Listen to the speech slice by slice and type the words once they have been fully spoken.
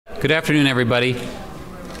Good afternoon, everybody.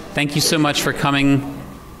 Thank you so much for coming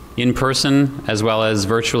in person as well as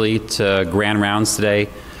virtually to Grand Rounds today.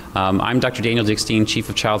 I'm Dr. Daniel Dickstein, Chief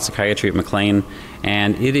of Child Psychiatry at McLean,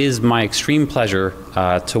 and it is my extreme pleasure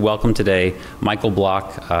to welcome today Michael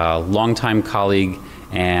Bloch, a longtime colleague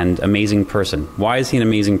and amazing person. Why is he an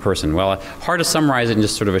amazing person? Well, hard to summarize it in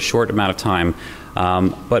just sort of a short amount of time,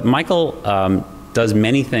 but Michael does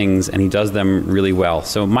many things, and he does them really well.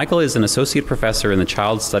 So Michael is an associate professor in the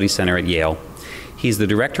Child Study Center at Yale. He's the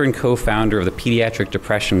director and co-founder of the Pediatric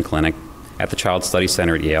Depression Clinic at the Child Study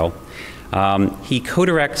Center at Yale. He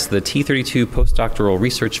co-directs the T32 Postdoctoral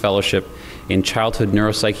Research Fellowship in Childhood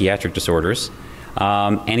Neuropsychiatric Disorders.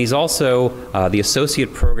 And he's also the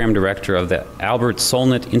Associate Program Director of the Albert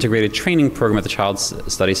Solnit Integrated Training Program at the Child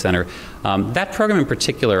Study Center. That program in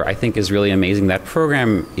particular, I think, is really amazing. That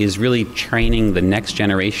program is really training the next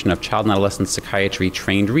generation of child and adolescent psychiatry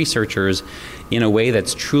trained researchers in a way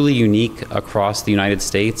that's truly unique across the United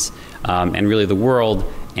States and really the world,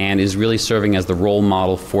 and is really serving as the role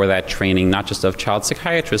model for that training, not just of child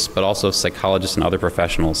psychiatrists, but also of psychologists and other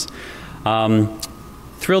professionals.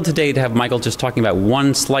 Thrilled today to have Michael just talking about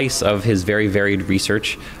one slice of his very varied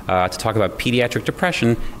research to talk about pediatric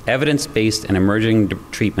depression, evidence-based and emerging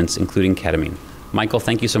treatments, including ketamine. Michael,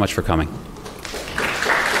 thank you so much for coming.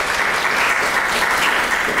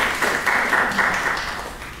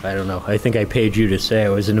 I don't know. I think I paid you to say I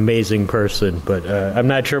was an amazing person, but I'm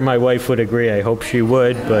not sure my wife would agree. I hope she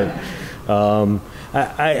would, but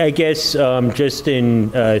I guess just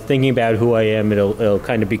in thinking about who I am, it'll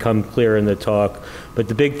kind of become clear in the talk. But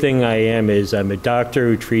the big thing I am is I'm a doctor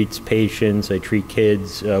who treats patients. I treat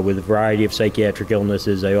kids with a variety of psychiatric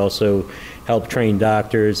illnesses. I also help train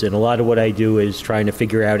doctors, and a lot of what I do is trying to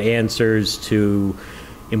figure out answers to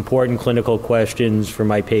important clinical questions for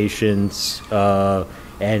my patients.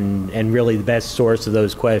 And really the best source of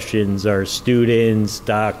those questions are students,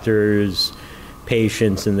 doctors,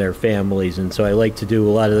 patients, and their families. And so I like to do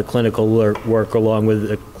a lot of the clinical work along with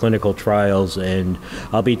the clinical trials. And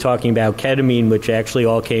I'll be talking about ketamine, which actually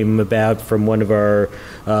all came about from one of our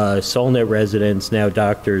Solnit residents, now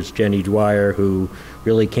doctors, Jenny Dwyer, who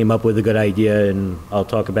really came up with a good idea. And I'll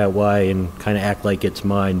talk about why and kind of act like it's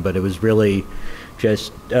mine. But it was really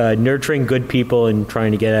just nurturing good people and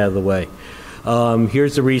trying to get out of the way.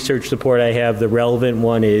 Here's the research support I have. The relevant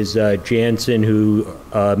one is Janssen, who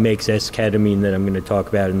makes S-ketamine that I'm going to talk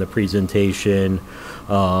about in the presentation.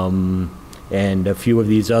 And a few of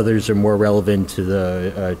these others are more relevant to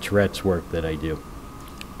the Tourette's work that I do.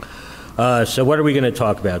 So what are we going to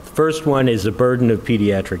talk about? The first one is the burden of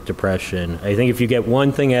pediatric depression. I think if you get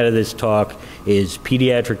one thing out of this talk is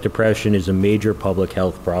pediatric depression is a major public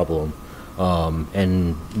health problem.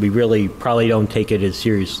 And we really probably don't take it as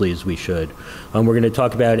seriously as we should. We're going to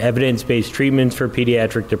talk about evidence-based treatments for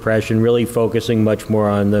pediatric depression, really focusing much more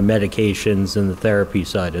on the medications and the therapy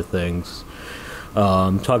side of things.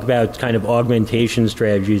 Talk about kind of augmentation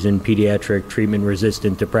strategies in pediatric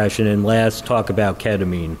treatment-resistant depression, and last, talk about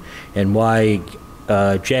ketamine and why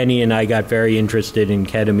Jenny and I got very interested in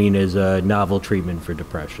ketamine as a novel treatment for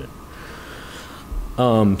depression.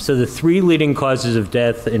 So the three leading causes of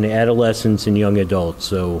death in adolescents and young adults.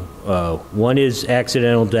 So one is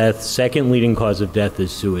accidental death. Second leading cause of death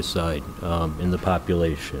is suicide in the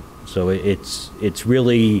population. So it's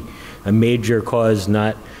really a major cause,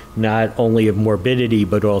 not only of morbidity,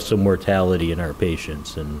 but also mortality in our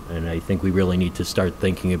patients. And I think we really need to start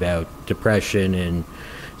thinking about depression and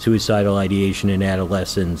suicidal ideation in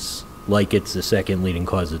adolescents like it's the second leading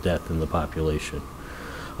cause of death in the population.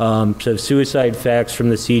 So suicide facts from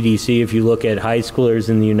the CDC, if you look at high schoolers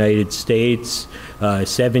in the United States,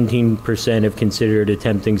 17% have considered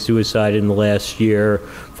attempting suicide in the last year,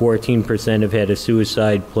 14% have had a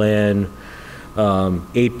suicide plan,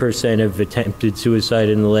 8% have attempted suicide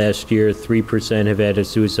in the last year, 3% have had a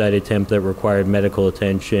suicide attempt that required medical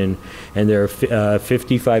attention, and there are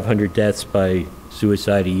 5,500 deaths by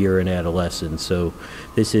suicide a year in adolescents. So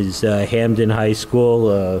this is Hamden High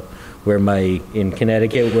School, in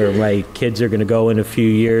Connecticut, where my kids are going to go in a few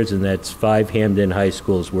years, and that's 5 Hamden High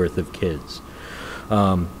Schools worth of kids.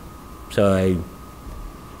 In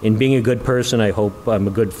being a good person, I hope I'm a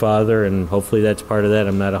good father, and hopefully that's part of that.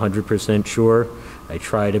 I'm not 100% sure. I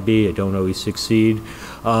try to be. I don't always succeed.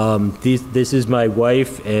 This is my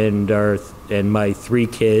wife and my 3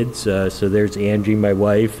 kids. So there's Angie, my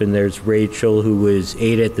wife, and there's Rachel, who was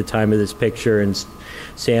 8 at the time of this picture, and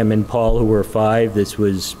Sam and Paul, who were 5. This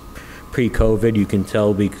was pre-COVID. You can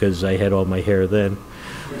tell because I had all my hair then.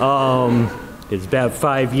 It's about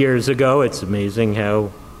 5 years ago. It's amazing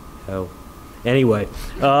how anyway.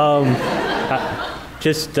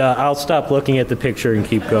 just I'll stop looking at the picture and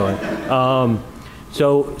keep going.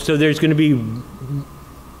 So there's going to be,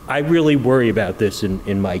 I really worry about this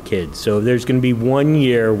in my kids. So there's going to be 1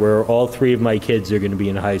 year where all 3 of my kids are going to be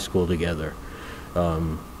in high school together.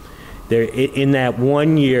 In that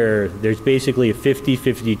 1 year, there's basically a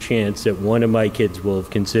 50-50 chance that one of my kids will have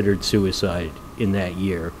considered suicide in that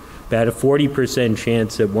year. About a 40%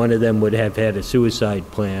 chance that one of them would have had a suicide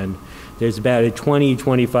plan. There's about a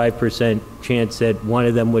 20-25% chance that one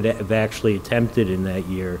of them would have actually attempted in that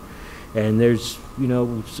year. And there's,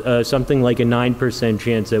 something like a 9%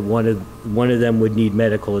 chance that one of them would need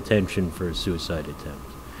medical attention for a suicide attempt.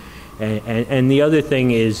 And the other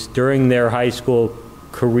thing is, during their high school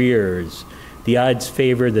careers, the odds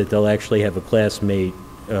favor that they'll actually have a classmate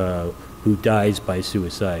who dies by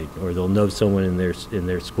suicide, or they'll know someone in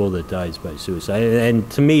their school that dies by suicide. And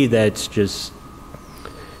to me, that's just,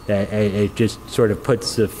 it just sort of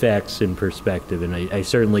puts the facts in perspective. And I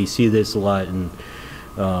certainly see this a lot in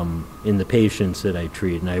the patients that I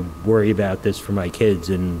treat, and I worry about this for my kids,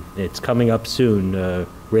 and it's coming up soon.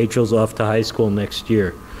 Rachel's off to high school next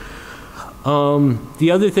year. The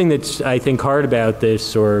other thing that's, I think, hard about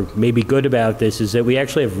this, or maybe good about this, is that we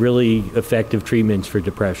actually have really effective treatments for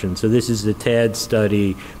depression. So this is the TAD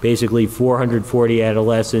study, basically 440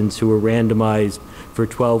 adolescents who were randomized for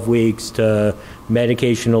 12 weeks to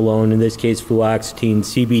medication alone, in this case fluoxetine,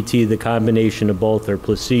 CBT, the combination of both, or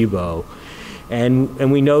placebo.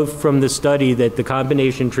 And we know from the study that the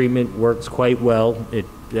combination treatment works quite well.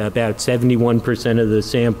 About 71% of the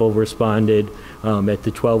sample responded at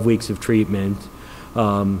the 12 weeks of treatment.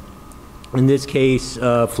 In this case,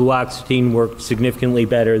 fluoxetine worked significantly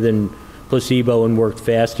better than placebo and worked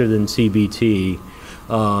faster than CBT.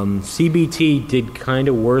 CBT did kind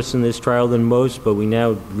of worse in this trial than most, but we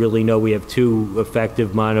now really know we have 2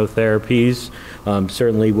 effective monotherapies.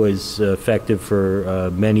 Certainly was effective for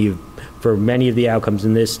many of the outcomes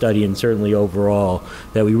in this study, and certainly overall,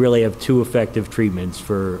 that we really have 2 effective treatments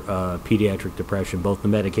for pediatric depression, both the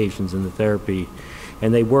medications and the therapy,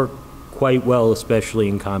 and they work quite well, especially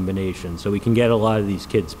in combination, so we can get a lot of these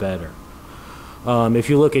kids better. If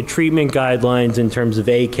you look at treatment guidelines in terms of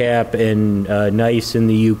ACAP and NICE in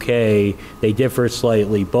the UK, they differ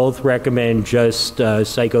slightly. Both recommend just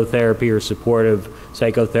psychotherapy or supportive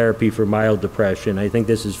psychotherapy for mild depression. I think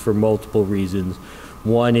this is for multiple reasons.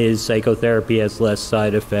 One is psychotherapy has less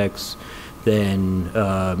side effects than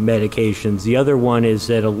medications. The other one is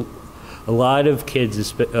that a lot of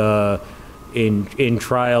kids in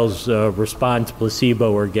trials respond to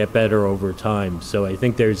placebo or get better over time. So I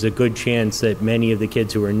think there's a good chance that many of the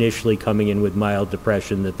kids who are initially coming in with mild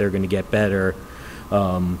depression, that they're going to get better.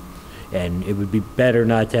 And it would be better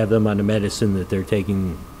not to have them on a medicine that they're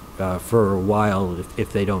taking for a while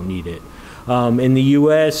if they don't need it. In the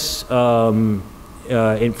U.S.,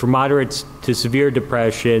 for moderate to severe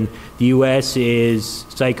depression, the U.S. is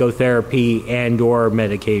psychotherapy and/or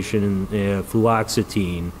medication,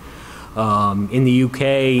 fluoxetine. In the UK,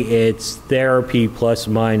 it's therapy plus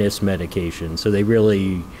minus medication. So they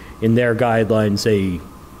really, in their guidelines, they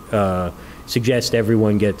suggest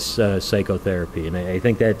everyone gets psychotherapy, and I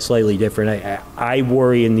think that's slightly different. I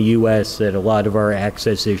worry in the U.S. that a lot of our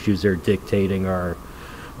access issues are dictating our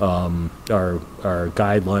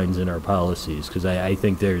guidelines and our policies, because I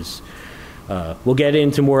think there's, we'll get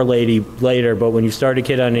into more later, but when you start a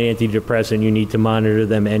kid on an antidepressant, you need to monitor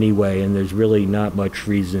them anyway, and there's really not much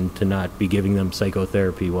reason to not be giving them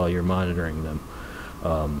psychotherapy while you're monitoring them.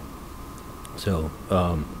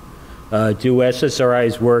 Do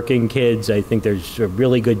SSRIs work in kids? I think there's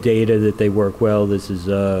really good data that they work well. This is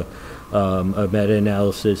a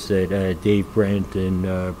meta-analysis that Dave Brent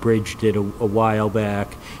and Bridge did a while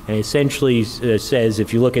back, and essentially says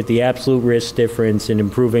if you look at the absolute risk difference in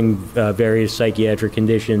improving various psychiatric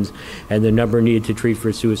conditions and the number needed to treat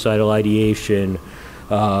for suicidal ideation,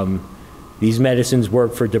 these medicines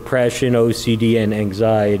work for depression, OCD, and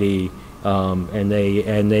anxiety, and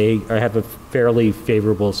they have a fairly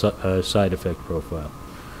favorable side effect profile.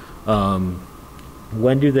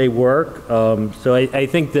 When do they work? So I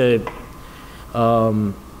think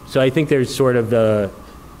there's sort of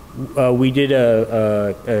we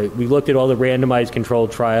looked at all the randomized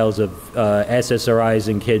controlled trials of SSRIs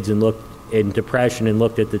in kids and looked in depression and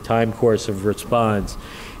looked at the time course of response.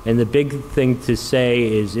 And the big thing to say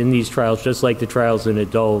is in these trials, just like the trials in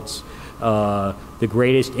adults, the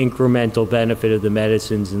greatest incremental benefit of the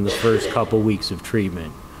medicines in the first couple weeks of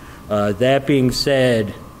treatment. That being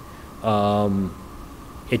said,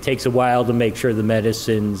 it takes a while to make sure the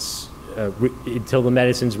medicines, until the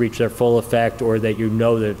medicines reach their full effect, or that you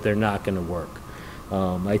know that they're not going to work.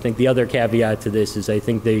 I think the other caveat to this is I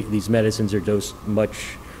think these medicines are dosed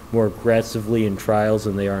much more aggressively in trials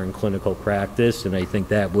than they are in clinical practice, and I think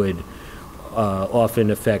that would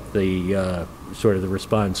often affect the sort of the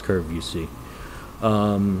response curve you see.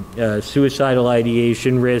 Suicidal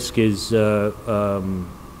ideation risk is, has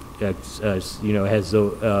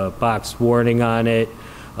the box warning on it.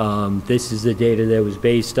 This is the data that was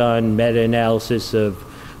based on meta-analysis of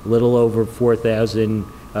a little over 4,000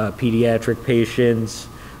 pediatric patients.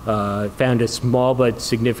 Found a small but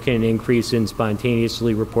significant increase in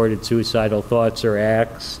spontaneously reported suicidal thoughts or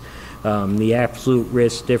acts. The absolute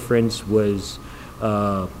risk difference was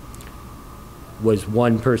 1%.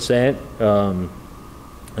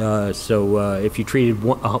 So if you treated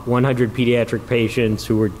 100 pediatric patients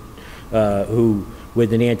who were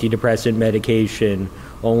with an antidepressant medication,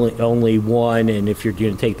 only one, and if you're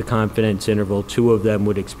going to take the confidence interval, 2 of them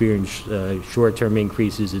would experience short-term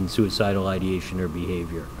increases in suicidal ideation or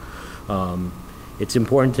behavior. It's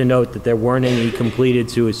important to note that there weren't any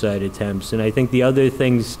completed suicide attempts, and I think the other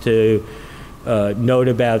things to note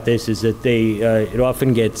about this is that it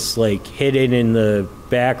often gets like hidden in the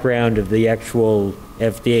background of the actual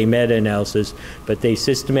FDA meta-analysis, but they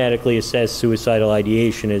systematically assess suicidal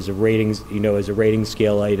ideation as a rating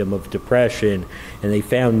scale item of depression, and they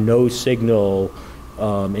found no signal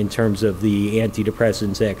in terms of the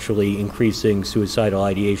antidepressants actually increasing suicidal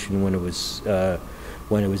ideation when it was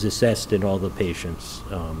assessed in all the patients.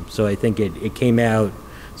 So I think it came out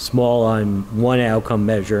small on one outcome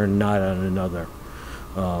measure and not on another.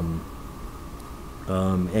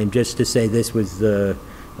 And just to say, this was the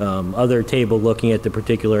other table looking at the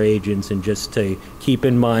particular agents, and just to keep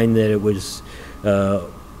in mind that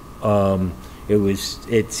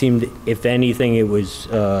it seemed, if anything, it was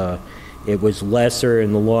lesser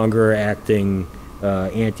in the longer acting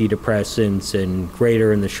antidepressants and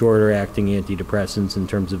greater in the shorter acting antidepressants in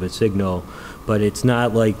terms of a signal, but it's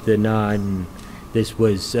not like this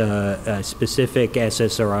was a specific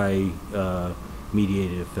SSRI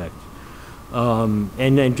mediated effect. And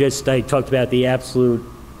then I talked about the absolute,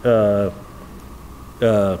 I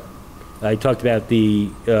talked about the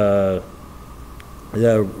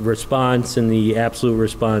response and the absolute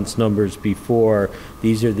response numbers before.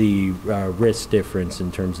 These are the risk difference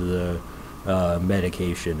in terms of the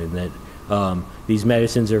medication, and that these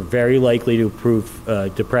medicines are very likely to improve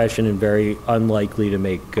depression and very unlikely to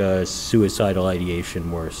make suicidal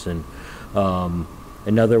ideation worse. And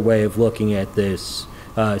another way of looking at this,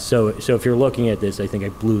 so if you're looking at this, I think I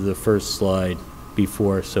blew the first slide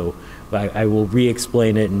before, so I will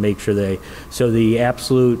re-explain it and make sure so the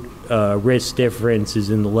absolute risk difference is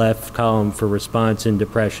in the left column for response in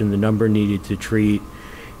depression. The number needed to treat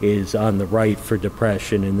is on the right for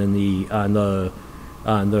depression, and then on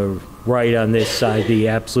the right on this side, the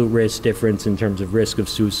absolute risk difference in terms of risk of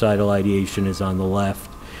suicidal ideation is on the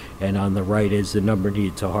left, and on the right is the number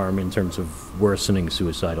needed to harm in terms of worsening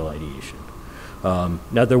suicidal ideation.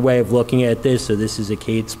 Another way of looking at this, so this is a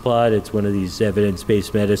Cates plot. It's one of these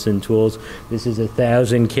evidence-based medicine tools. This is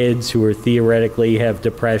 1,000 kids who theoretically have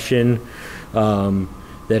depression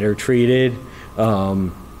that are treated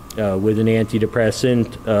with an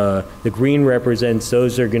antidepressant. The green represents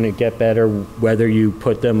those are going to get better whether you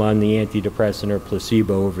put them on the antidepressant or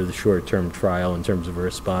placebo over the short-term trial in terms of a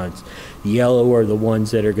response. The yellow are the ones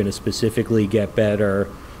that are going to specifically get better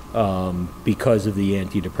because of the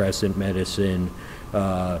antidepressant medicine.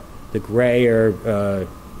 The gray are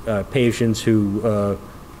patients who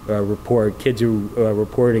kids who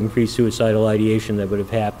report increased suicidal ideation that would have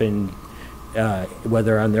happened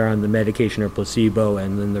whether they're on the medication or placebo,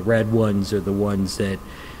 and then the red ones are the ones that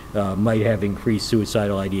might have increased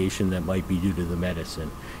suicidal ideation that might be due to the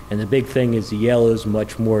medicine. And the big thing is the yellow is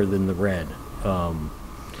much more than the red.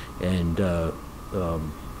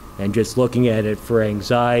 And just looking at it for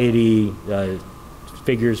anxiety,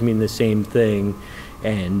 figures mean the same thing,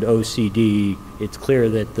 and OCD, it's clear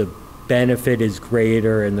that the benefit is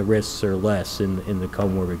greater and the risks are less in the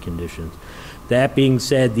comorbid conditions. That being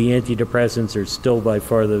said, the antidepressants are still by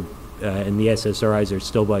far and the SSRIs are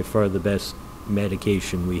still by far the best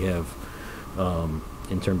medication we have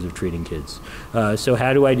in terms of treating kids. So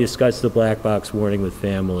how do I discuss the black box warning with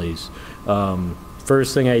families?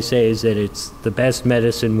 First thing I say is that it's the best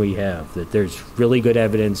medicine we have, that there's really good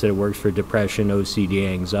evidence that it works for depression, OCD,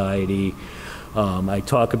 anxiety. I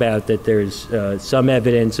talk about that there's some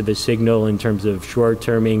evidence of a signal in terms of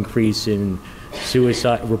short-term increase in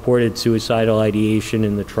reported suicidal ideation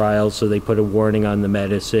in the trial, so they put a warning on the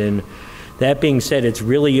medicine. That being said, it's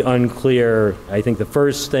really unclear. I think the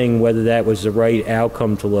first thing, whether that was the right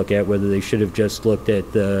outcome to look at, whether they should have just looked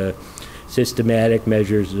at the systematic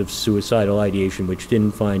measures of suicidal ideation, which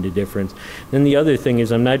didn't find a difference. Then the other thing is,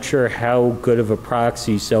 I'm not sure how good of a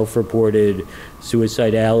proxy self-reported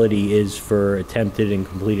suicidality is for attempted and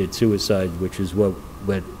completed suicide, which is what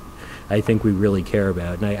I think we really care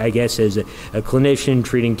about. And I guess as a clinician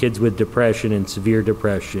treating kids with depression and severe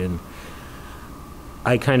depression,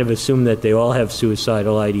 I kind of assume that they all have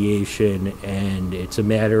suicidal ideation, and it's a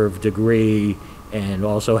matter of degree and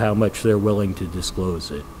also how much they're willing to disclose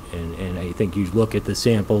it. And I think you look at the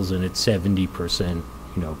samples and it's 70%,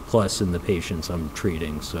 plus in the patients I'm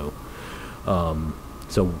treating. So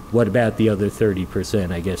what about the other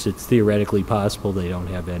 30%? I guess it's theoretically possible they don't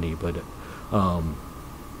have any, but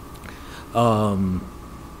and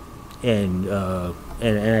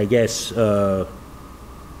I guess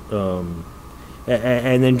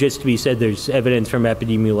and then just to be said, there's evidence from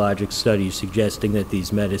epidemiologic studies suggesting that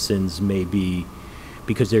these medicines may be,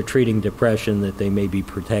 because they're treating depression, that they may be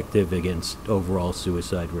protective against overall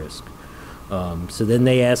suicide risk. So then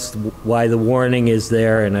they ask why the warning is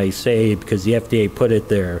there, and I say because the FDA put it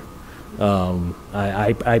there.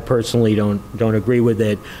 I personally don't agree with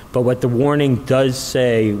it, but what the warning does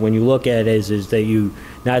say when you look at it is that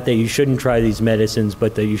not that you shouldn't try these medicines,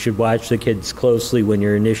 but that you should watch the kids closely when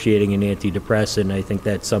you're initiating an antidepressant. I think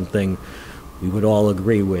that's something we would all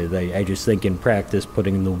agree with. I just think in practice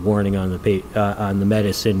putting the warning on the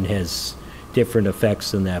medicine has different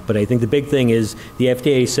effects than that. But I think the big thing is the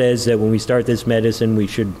FDA says that when we start this medicine, we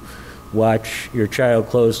should watch your child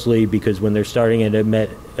closely, because when they're starting at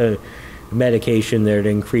a medication, they're at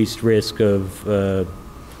increased risk of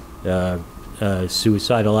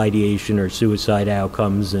suicidal ideation or suicide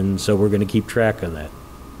outcomes, and so we're going to keep track of that.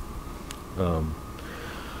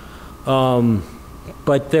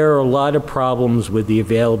 But there are a lot of problems with the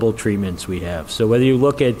available treatments we have. So whether you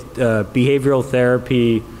look at behavioral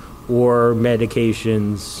therapy or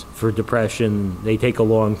medications for depression, they take a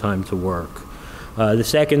long time to work. The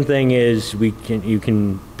second thing is you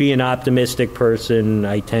can be an optimistic person.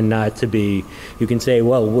 I tend not to be. You can say,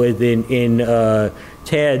 well, in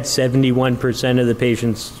TAD, 71% of the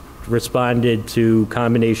patients responded to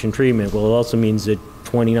combination treatment. Well, it also means that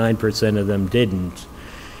 29% of them didn't.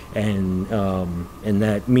 And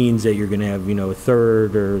that means that you're going to have, a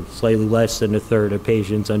third or slightly less than a third of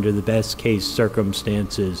patients under the best case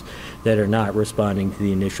circumstances that are not responding to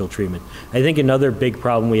the initial treatment. I think another big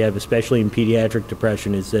problem we have, especially in pediatric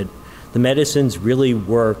depression, is that the medicines really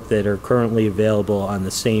work that are currently available on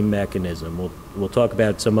the same mechanism. We'll talk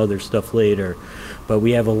about some other stuff later, but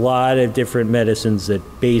we have a lot of different medicines that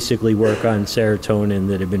basically work on serotonin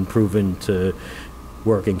that have been proven to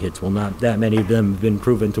work in kids. Well, not that many of them have been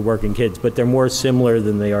proven to work in kids, but they're more similar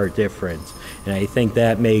than they are different. And I think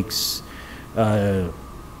that makes the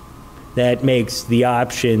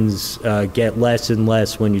options get less and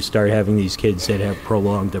less when you start having these kids that have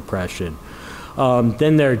prolonged depression.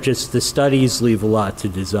 Then the studies leave a lot to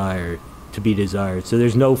be desired. So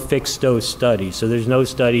there's no fixed dose study. So there's no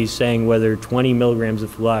studies saying whether 20 milligrams of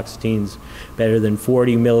fluoxetine is better than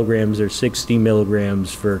 40 milligrams or 60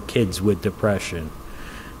 milligrams for kids with depression.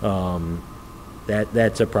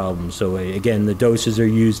 That's a problem. So again, the doses are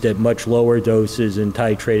used at much lower doses and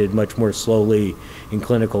titrated much more slowly in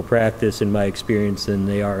clinical practice, in my experience, than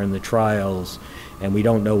they are in the trials, and we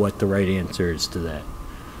don't know what the right answer is to that.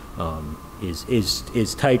 Is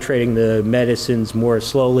titrating the medicines more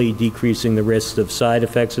slowly decreasing the risks of side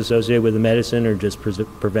effects associated with the medicine, or just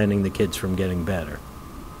preventing the kids from getting better?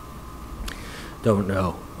 Don't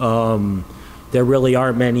know. There really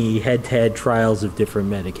aren't many head-to-head trials of different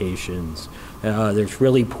medications. There's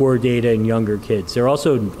really poor data in younger kids. There are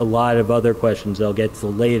also a lot of other questions I'll get to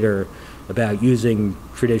later about using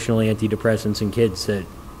traditional antidepressants in kids that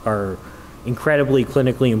are incredibly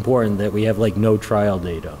clinically important that we have no trial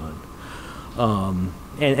data on.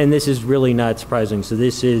 And this is really not surprising. So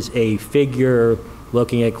this is a figure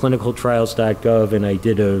looking at clinicaltrials.gov, and I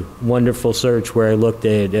did a wonderful search where I looked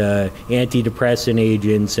at antidepressant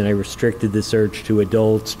agents, and I restricted the search to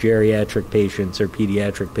adults, geriatric patients, or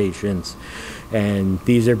pediatric patients. And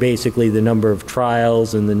these are basically the number of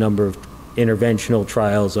trials and the number of interventional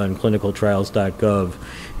trials on clinicaltrials.gov.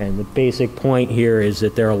 And the basic point here is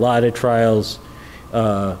that there are a lot of trials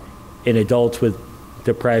in adults with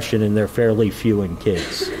depression, and they're fairly few in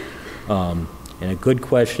kids. And a good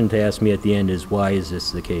question to ask me at the end is, why is this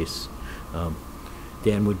the case?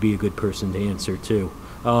 Dan would be a good person to answer too.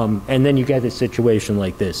 And then you get a situation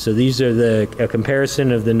like this. So these are a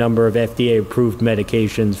comparison of the number of FDA-approved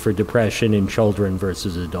medications for depression in children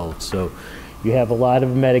versus adults. So you have a lot of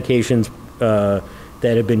medications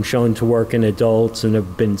that have been shown to work in adults and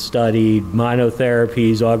have been studied,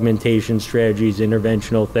 monotherapies, augmentation strategies,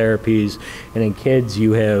 interventional therapies, and in kids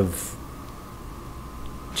you have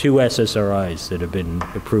 2 SSRIs that have been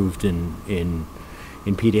approved in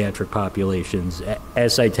pediatric populations,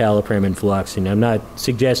 escitalopram and fluoxetine. I'm not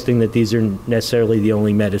suggesting that these are necessarily the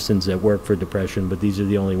only medicines that work for depression, but these are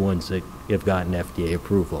the only ones that have gotten FDA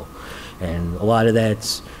approval. And a lot of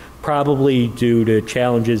that's probably due to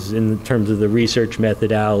challenges in terms of the research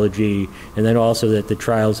methodology, and then also that the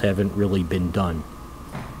trials haven't really been done.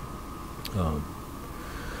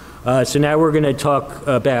 So now we're going to talk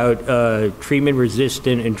about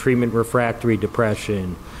treatment-resistant and treatment-refractory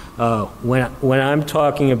depression. When I'm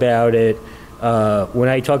talking about it, when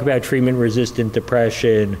I talk about treatment-resistant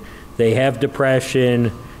depression, they have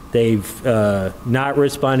depression, they've not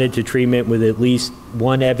responded to treatment with at least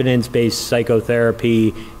one evidence-based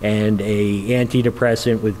psychotherapy and a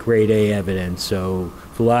antidepressant with grade A evidence, so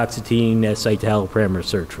fluoxetine, escitalopram, or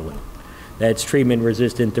sertraline. That's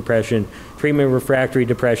treatment-resistant depression. Treatment-refractory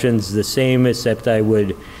depression is the same, except I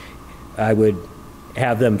would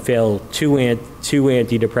have them fail two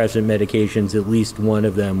antidepressant medications. At least one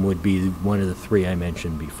of them would be one of the 3 I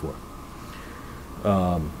mentioned before.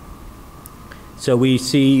 So we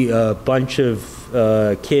see a bunch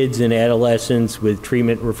of kids and adolescents with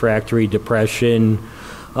treatment-refractory depression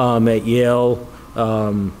at Yale.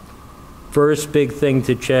 First big thing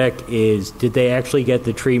to check is, did they actually get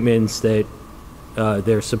the treatments that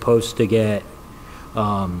they're supposed to get?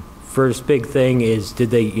 First big thing is, did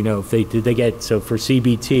they get, so for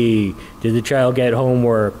CBT, did the child get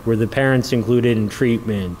homework? Were the parents included in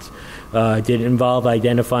treatment? Did it involve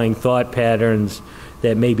identifying thought patterns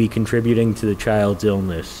that may be contributing to the child's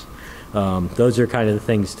illness? Those are kind of the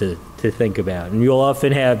things to think about. And you'll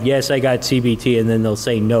often have, yes, I got CBT, and then they'll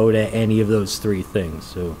say no to any of those 3 things.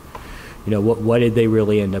 So, what did they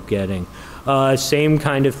really end up getting? Same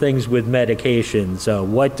kind of things with medications.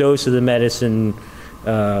 What dose of the medicine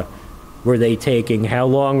were they taking? How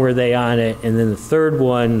long were they on it? And then the third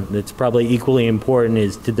one that's probably equally important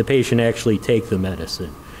is, did the patient actually take the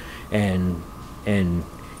medicine? And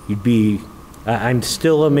I'm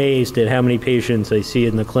still amazed at how many patients I see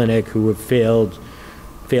in the clinic who have failed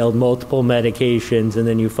multiple medications, and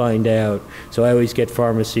then you find out, so I always get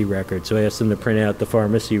pharmacy records, so I ask them to print out the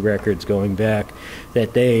pharmacy records going back,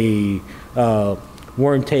 that they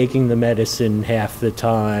weren't taking the medicine half the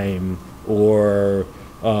time, or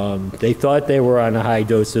they thought they were on a high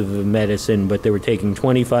dose of the medicine, but they were taking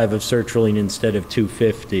 25 of sertraline instead of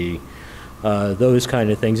 250, those kind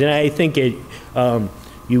of things. And I think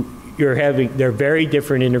there are very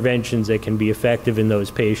different interventions that can be effective in those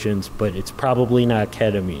patients, but it's probably not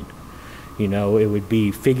ketamine. It would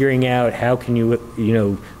be figuring out how can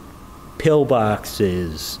you pill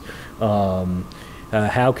boxes,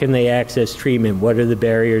 how can they access treatment, what are the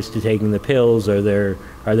barriers to taking the pills, are there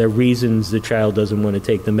reasons the child doesn't want to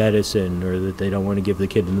take the medicine, or that they don't want to give the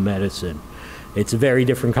kid the medicine. It's a very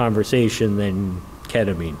different conversation than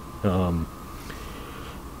ketamine.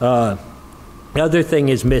 The other thing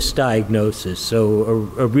is misdiagnosis. So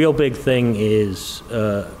a real big thing is,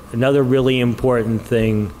 another really important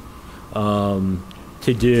thing to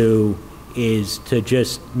do is to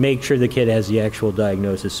just make sure the kid has the actual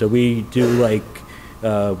diagnosis. So we do the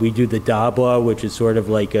DABA, which is sort of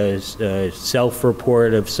like a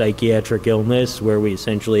self-report of psychiatric illness, where we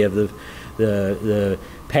essentially have the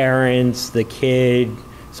parents, the kid,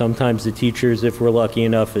 sometimes the teachers, if we're lucky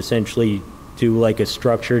enough, essentially do like a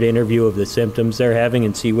structured interview of the symptoms they're having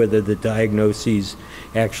and see whether the diagnoses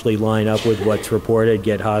actually line up with what's reported,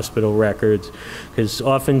 get hospital records. Because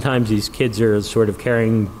oftentimes these kids are sort of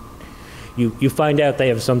carrying, you find out they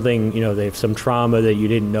have something, they have some trauma that you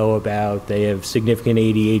didn't know about, they have significant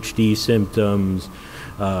ADHD symptoms,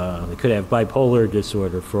 they could have bipolar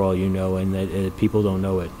disorder for all you know, and that people don't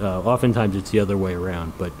know it. Oftentimes it's the other way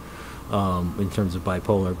around, but in terms of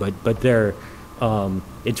bipolar, but they're,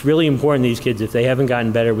 it's really important, these kids, if they haven't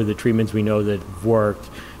gotten better with the treatments we know that have worked,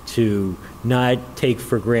 to not take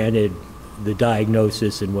for granted the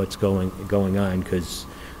diagnosis and what's going on, because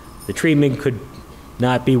the treatment could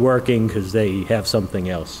not be working because they have something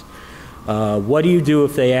else. What do you do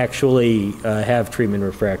if they actually have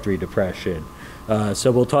treatment-refractory depression?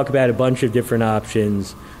 So we'll talk about a bunch of different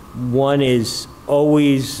options. One is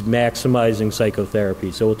always maximizing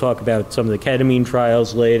psychotherapy. So we'll talk about some of the ketamine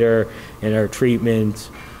trials later and our treatment.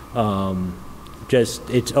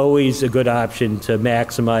 It's always a good option to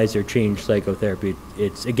maximize or change psychotherapy.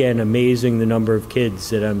 It's, again, amazing the number of kids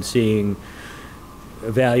that I'm seeing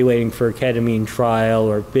evaluating for a ketamine trial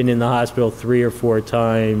or been in the hospital 3 or 4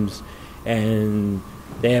 times, and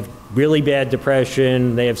they have really bad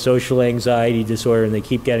depression, they have social anxiety disorder, and they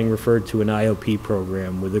keep getting referred to an IOP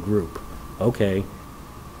program with a group. Okay.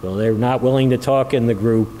 Well, they're not willing to talk in the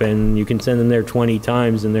group, and you can send them there 20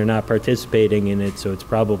 times and they're not participating in it, so it's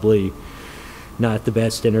probably not the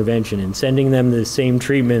best intervention. And sending them the same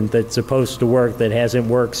treatment that's supposed to work that hasn't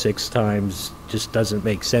worked 6 times just doesn't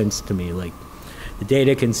make sense to me. Like, the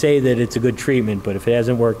data can say that it's a good treatment, but if it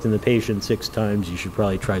hasn't worked in the patient 6 times, you should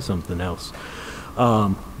probably try something else.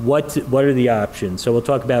 What are the options? So we'll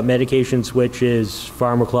talk about medication switches,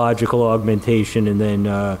 pharmacological augmentation, and then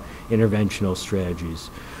interventional strategies.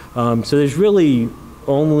 So there's really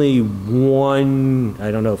only one,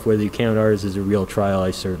 I don't know if whether you count ours as a real trial,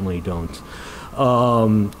 I certainly don't,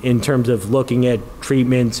 in terms of looking at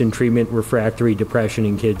treatments and treatment refractory depression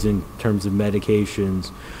in kids in terms of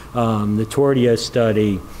medications. The Tordia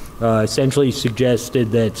study essentially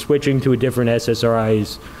suggested that switching to a different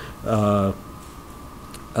SSRIs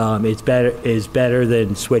is better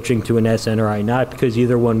than switching to an SNRI, not because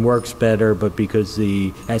either one works better, but because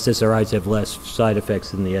the SSRIs have less side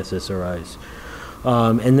effects than the SSRIs.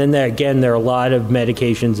 And then again, there are a lot of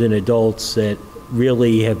medications in adults that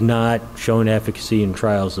really have not shown efficacy in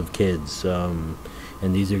trials of kids, and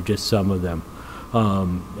these are just some of them.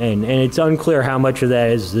 And it's unclear how much of that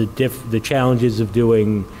is the challenges of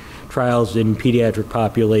doing trials in pediatric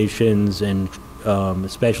populations, and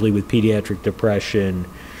especially with pediatric depression,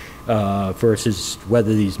 versus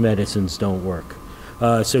whether these medicines don't work.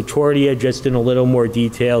 So Tordia, just in a little more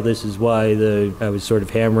detail, this is why I was sort of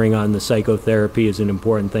hammering on the psychotherapy as an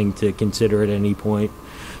important thing to consider at any point.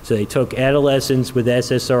 So they took adolescents with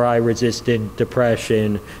SSRI-resistant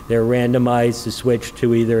depression. They're randomized to switch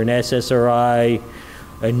to either an SSRI,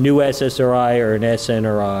 a new SSRI, or an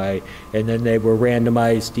SNRI, and then they were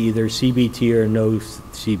randomized to either CBT or no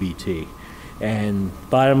CBT. And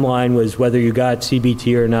bottom line was whether you got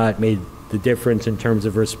CBT or not made the difference in terms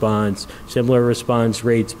of response, similar response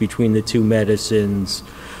rates between the two medicines,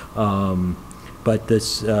 but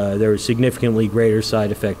there was significantly greater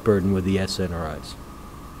side effect burden with the SNRIs.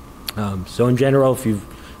 So in general, if your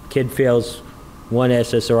kid fails one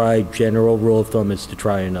SSRI, general rule of thumb is to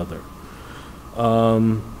try another.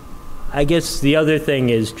 I guess the other thing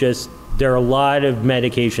is just there are a lot of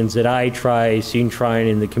medications that I seen trying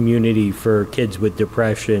in the community for kids with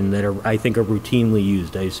depression that I think are routinely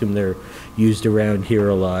used. I assume they're used around here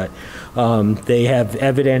a lot. They have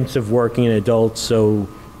evidence of working in adults, so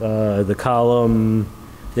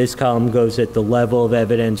this column goes at the level of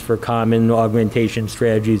evidence for common augmentation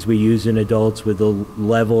strategies we use in adults with the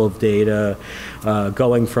level of data,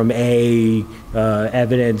 going from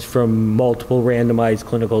evidence from multiple randomized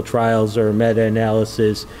clinical trials or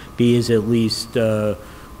meta-analysis. B is at least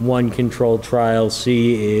one controlled trial.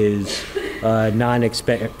 C is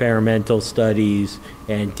non-experimental studies.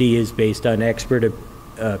 And D is based on expert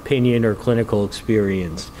opinion or clinical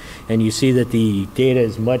experience. And you see that the data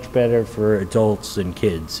is much better for adults than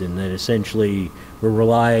kids, and that essentially we're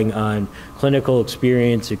relying on clinical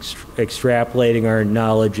experience, extrapolating our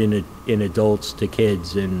knowledge in adults to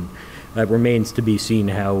kids, and it remains to be seen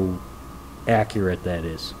how accurate that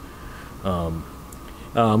is.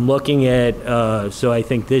 Looking at, so I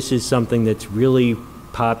think this is something that's really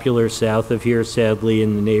popular south of here, sadly,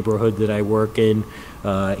 in the neighborhood that I work in,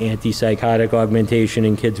 antipsychotic augmentation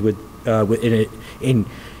in kids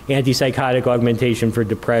antipsychotic augmentation for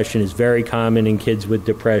depression is very common in kids with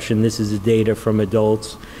depression. This is the data from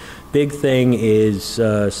adults. Big thing is,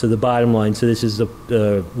 so the bottom line, so this is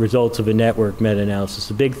the results of a network meta-analysis.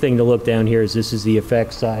 The big thing to look down here is this is the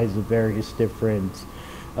effect size of various different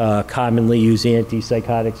commonly used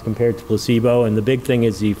antipsychotics compared to placebo, and the big thing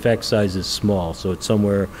is the effect size is small, so it's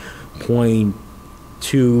somewhere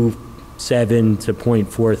 0.27 to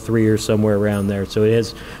 0.43 or somewhere around there. So it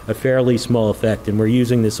has a fairly small effect, and we're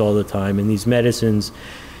using this all the time. And these medicines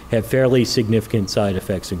have fairly significant side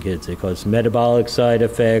effects in kids. They cause metabolic side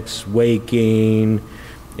effects, weight gain,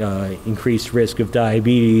 increased risk of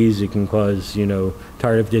diabetes. It can cause,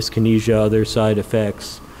 tardive dyskinesia, other side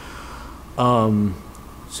effects. So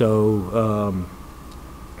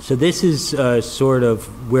this is sort of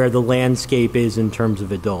where the landscape is in terms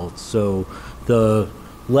of adults. So the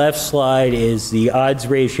left slide is the odds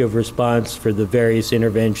ratio of response for the various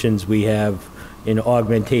interventions we have in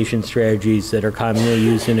augmentation strategies that are commonly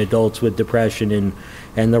used in adults with depression,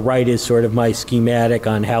 and the right is sort of my schematic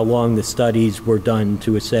on how long the studies were done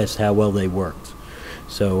to assess how well they worked.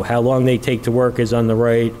 So how long they take to work is on the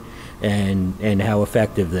right, and how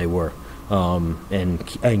effective they were,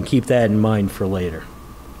 and keep that in mind for later,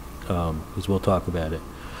 because we'll talk about it.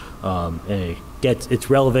 And it's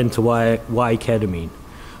relevant to why ketamine.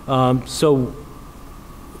 So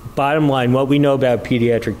bottom line, what we know about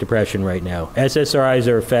pediatric depression right now. SSRIs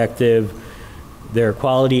are effective. They're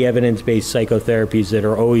quality evidence-based psychotherapies that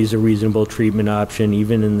are always a reasonable treatment option,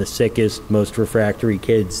 even in the sickest, most refractory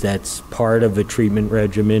kids. That's part of a treatment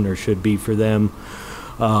regimen, or should be for them.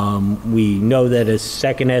 We know that a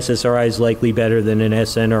second SSRI is likely better than an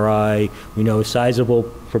SNRI. We know a sizable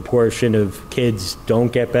proportion of kids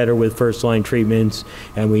don't get better with first-line treatments,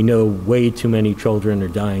 and we know way too many children are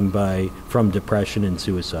dying from depression and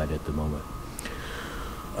suicide at the moment.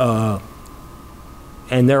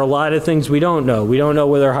 And there are a lot of things we don't know. We don't know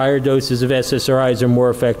whether higher doses of SSRIs are more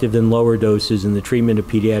effective than lower doses in the treatment of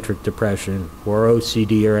pediatric depression or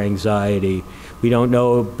OCD or anxiety. We don't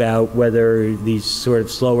know about whether these sort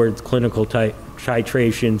of slower clinical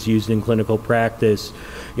titrations used in clinical practice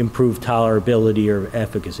improve tolerability or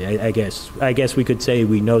efficacy. I guess we could say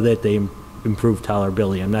we know that they improve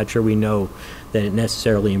tolerability. I'm not sure we know that it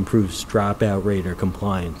necessarily improves dropout rate or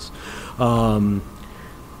compliance.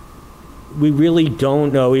 We really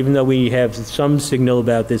don't know, even though we have some signal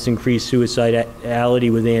about this increased suicidality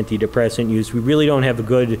with antidepressant use, we really don't have a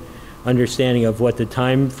good understanding of what the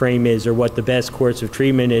time frame is or what the best course of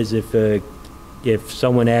treatment is if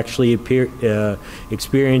someone actually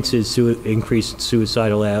experiences increased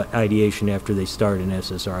suicidal ideation after they start an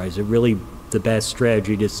SSRI. Is it really the best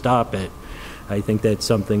strategy to stop it? I think that's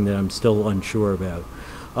something that I'm still unsure about.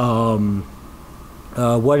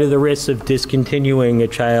 What are the risks of discontinuing a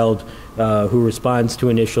child who responds to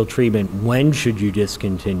initial treatment? When should you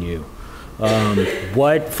discontinue?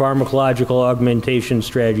 What pharmacological augmentation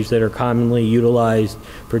strategies that are commonly utilized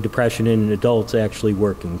for depression in adults actually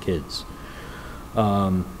work in kids?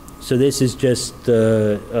 So this is just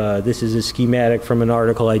this is a schematic from an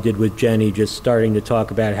article I did with Jenny, just starting to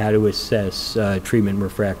talk about how to assess treatment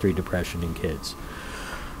refractory depression in kids.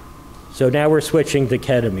 So now we're switching to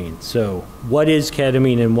ketamine. So what is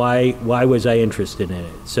ketamine and why was I interested in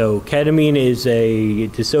it? So ketamine is a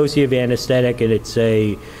dissociative anesthetic, and it's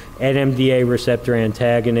a NMDA receptor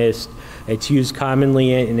antagonist. It's used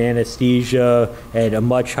commonly in anesthesia at a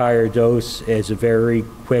much higher dose as a very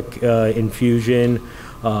quick infusion.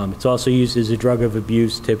 It's also used as a drug of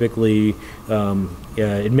abuse, typically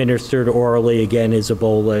administered orally, again as a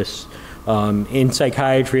bolus. In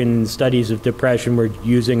psychiatry and studies of depression, we're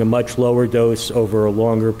using a much lower dose over a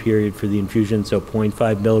longer period for the infusion, so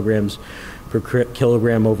 0.5 milligrams per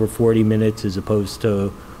kilogram over 40 minutes as opposed to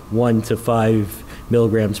 1 to 5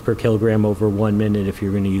 milligrams per kilogram over 1 minute if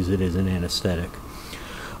you're going to use it as an anesthetic.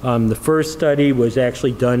 The first study was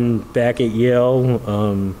actually done back at Yale,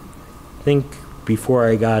 I think before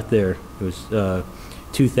I got there. It was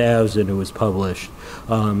 2000 it was published.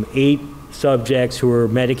 8 subjects who were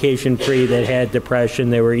medication-free that had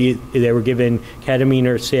depression. They were given ketamine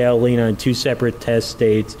or saline on 2 separate test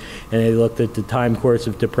states, and they looked at the time course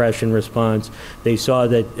of depression response. They saw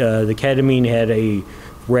that the ketamine had a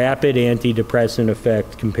rapid antidepressant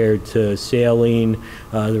effect compared to saline.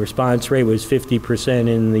 The response rate was 50%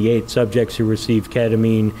 in the 8 subjects who received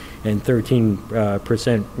ketamine and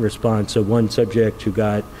 13% response. So 1 subject who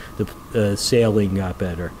got the saline got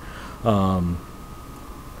better.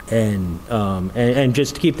 And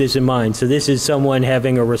just to keep this in mind, so this is someone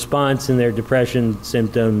having a response in their depression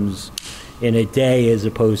symptoms in a day as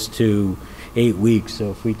opposed to 8 weeks.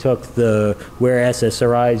 So if we took where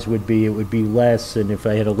SSRIs would be, it would be less, and if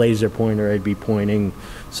I had a laser pointer, I'd be pointing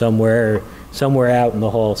somewhere out in the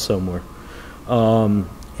hall somewhere.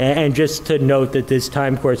 And just to note that this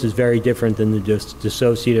time course is very different than the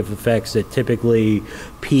dissociative effects that typically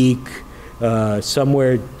peak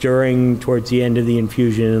somewhere towards the end of the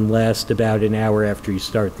infusion and last about an hour after you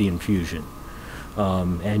start the infusion,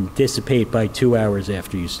 and dissipate by 2 hours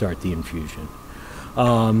after you start the infusion.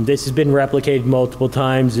 This has been replicated multiple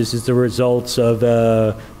times. This is the results of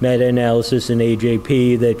a meta-analysis in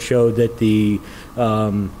AJP that showed that the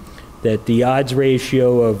odds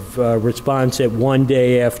ratio of response at 1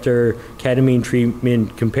 day after ketamine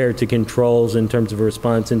treatment compared to controls in terms of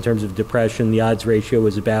response in terms of depression, the odds ratio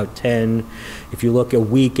was about 10. If you look a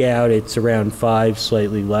week out, it's around 5,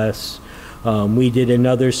 slightly less. We did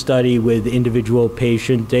another study with individual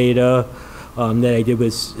patient data that I did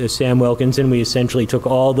with Sam Wilkinson. We essentially took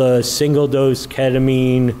all the single-dose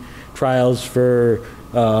ketamine trials for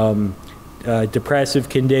depressive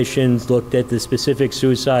conditions, looked at the specific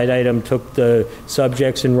suicide item, took the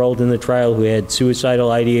subjects enrolled in the trial who had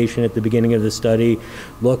suicidal ideation at the beginning of the study,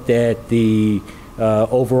 looked at the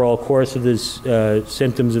overall course of the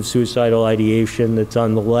symptoms of suicidal ideation that's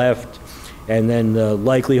on the left, and then the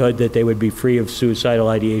likelihood that they would be free of suicidal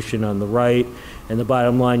ideation on the right. And the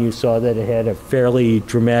bottom line, you saw that it had a fairly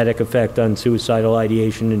dramatic effect on suicidal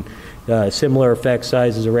ideation similar effect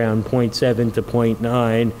sizes around 0.7 to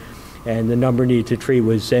 0.9, and the number needed to treat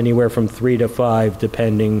was anywhere from 3 to 5,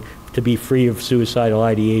 depending, to be free of suicidal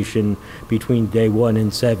ideation between day 1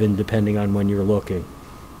 and 7, depending on when you're looking.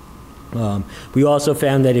 We also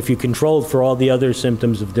found that if you controlled for all the other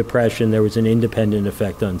symptoms of depression, there was an independent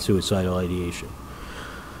effect on suicidal ideation.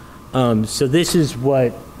 So this is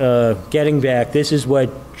what, getting back, this is what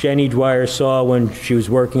Jenny Dwyer saw when she was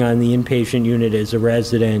working on the inpatient unit as a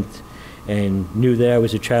resident and knew that I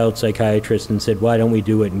was a child psychiatrist and said, why don't we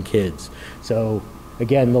do it in kids? So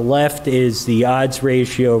again, the left is the odds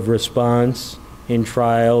ratio of response in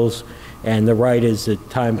trials, and the right is the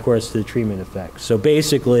time course to the treatment effect. So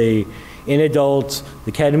basically, in adults,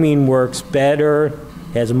 the ketamine works better,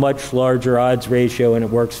 has a much larger odds ratio, and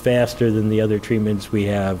it works faster than the other treatments we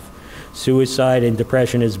have. Suicide and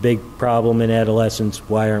depression is a big problem in adolescents.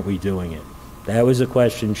 Why aren't we doing it? That was a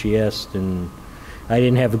question she asked, and I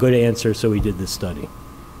didn't have a good answer, so we did this study.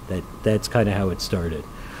 That's kind of how it started.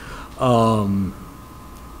 And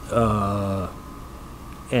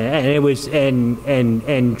it was,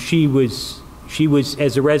 and she was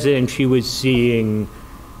as a resident, she was seeing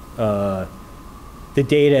the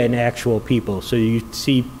data in actual people. So you'd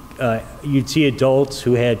see adults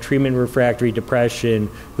who had treatment refractory depression,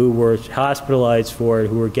 who were hospitalized for it,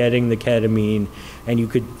 who were getting the ketamine, and you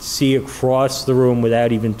could see across the room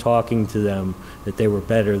without even talking to them that they were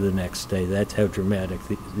better the next day. That's how dramatic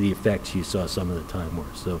the effects you saw some of the time were.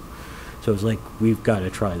 So it was like, we've got to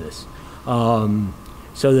try this.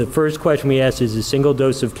 So the first question we asked is a single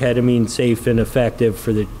dose of ketamine safe and effective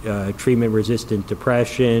for the treatment-resistant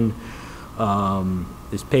depression?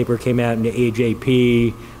 This paper came out in the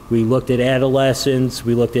AJP. We looked at adolescents.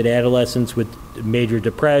 We looked at adolescents with major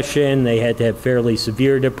depression. They had to have fairly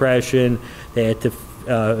severe depression. They had to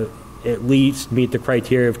at least meet the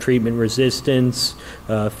criteria of treatment resistance,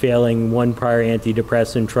 failing one prior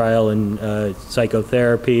antidepressant trial and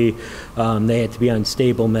psychotherapy. They had to be on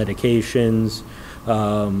stable medications.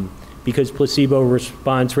 Because placebo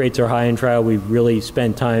response rates are high in trial, we really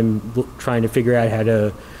spent time trying to figure out how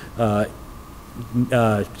to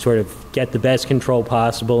sort of get the best control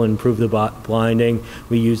possible and improve the blinding.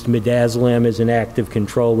 We used midazolam as an active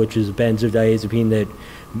control, which is a benzodiazepine that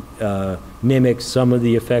mimics some of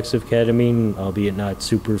the effects of ketamine, albeit not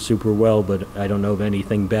super well, but I don't know of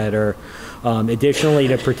anything better. Additionally,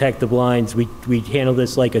 to protect the blinds, we handled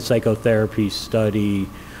this like a psychotherapy study.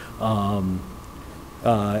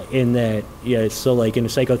 In that, yeah, so like in a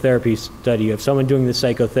psychotherapy study, you have someone doing the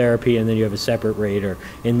psychotherapy and then you have a separate rater.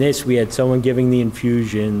 In this, we had someone giving the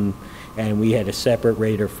infusion and we had a separate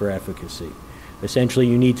rater for efficacy. Essentially,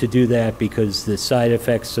 you need to do that because the side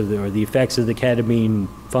effects of the effects of the ketamine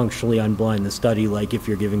functionally unblind the study, like if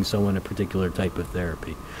you're giving someone a particular type of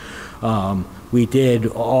therapy. We did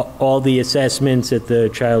all the assessments at the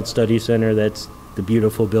Child Study Center. That's the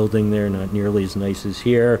beautiful building there, not nearly as nice as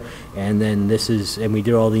here. And then and we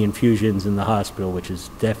did all the infusions in the hospital, which is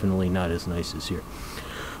definitely not as nice as here.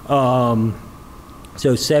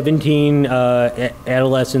 So 17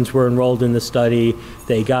 adolescents were enrolled in the study.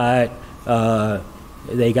 They got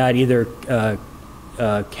either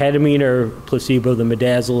ketamine or placebo, the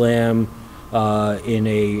midazolam, in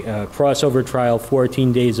a crossover trial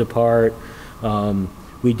 14 days apart.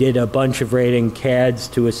 We did a bunch of rating CADs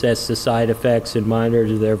to assess the side effects and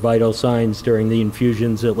monitor their vital signs during the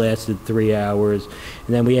infusions that lasted 3 hours.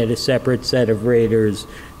 And then we had a separate set of raters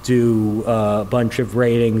do a bunch of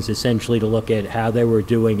ratings essentially to look at how they were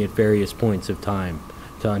doing at various points of time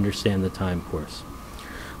to understand the time course.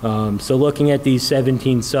 So looking at these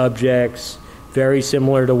 17 subjects, very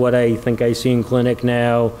similar to what I think I see in clinic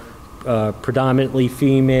now, predominantly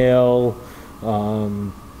female,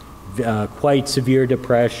 quite severe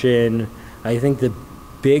depression. I think the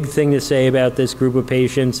big thing to say about this group of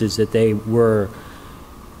patients is that they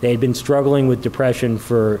had been struggling with depression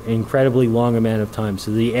for an incredibly long amount of time.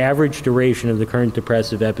 So the average duration of the current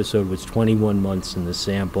depressive episode was 21 months in the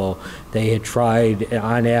sample. They had tried,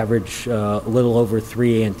 on average, a little over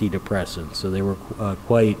 3 antidepressants, so they were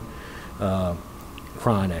quite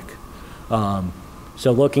chronic.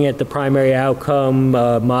 So looking at the primary outcome,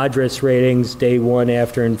 MADRS ratings, day 1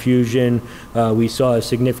 after infusion, we saw a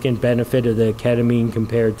significant benefit of the ketamine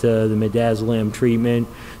compared to the midazolam treatment.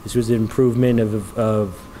 This was an improvement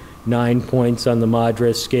of 9 points on the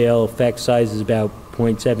MADRS scale. Effect size is about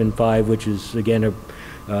 0.75, which is, again,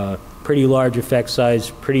 a pretty large effect size,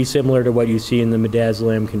 pretty similar to what you see in the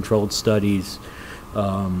midazolam-controlled studies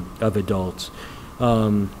of adults.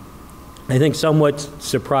 I think somewhat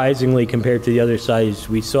surprisingly compared to the other studies,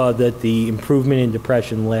 we saw that the improvement in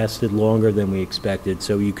depression lasted longer than we expected.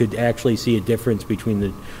 So you could actually see a difference between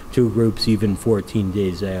the two groups even 14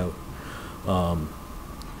 days out.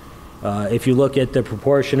 If you look at the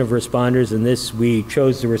proportion of responders, and this we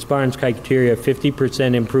chose the response criteria,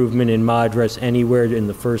 50% improvement in MADRS anywhere in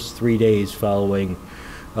the first 3 days following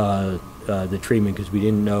the treatment, because we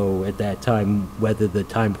didn't know at that time whether the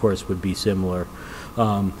time course would be similar.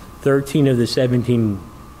 13 of the 17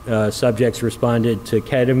 subjects responded to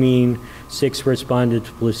ketamine, 6 responded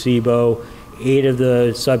to placebo, 8 of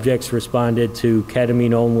the subjects responded to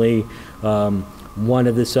ketamine only, 1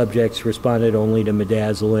 of the subjects responded only to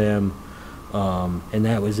midazolam, and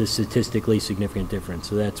that was a statistically significant difference.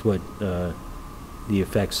 So that's what the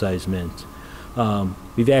effect size meant.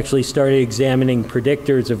 We've actually started examining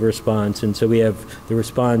predictors of response, and so we have the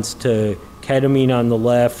response to ketamine on the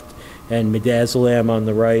left and midazolam on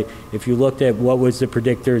the right. If you looked at what was the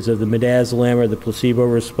predictors of the midazolam or the placebo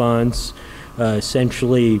response,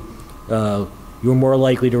 essentially you were more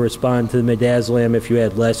likely to respond to the midazolam if you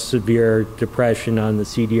had less severe depression on the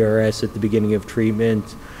CDRS at the beginning of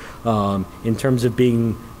treatment. In terms of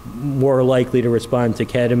being more likely to respond to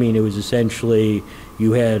ketamine, it was essentially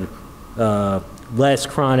you had less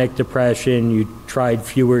chronic depression, you tried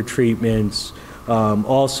fewer treatments.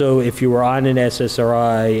 Also, if you were on an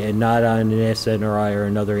SSRI and not on an SNRI or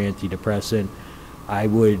another antidepressant, I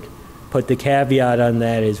would put the caveat on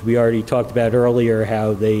that, as we already talked about earlier,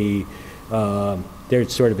 how there's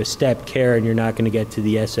sort of a step care and you're not going to get to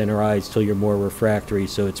the SNRIs till you're more refractory,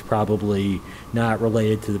 so it's probably not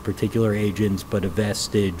related to the particular agents, but a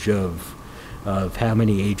vestige of how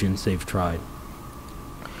many agents they've tried.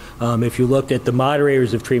 If you looked at the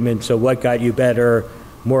moderators of treatment, so what got you better,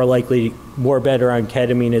 more better on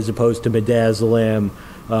ketamine as opposed to midazolam,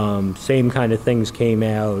 same kind of things came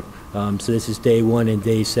out. So this is day 1 and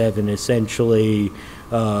day 7. Essentially,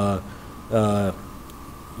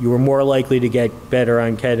 you were more likely to get better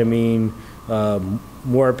on ketamine,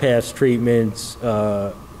 more past treatments,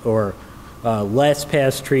 or less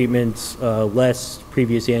past treatments, less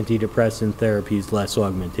previous antidepressant therapies, less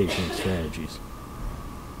augmentation strategies.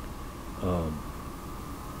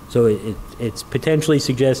 So it's potentially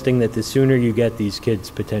suggesting that the sooner you get these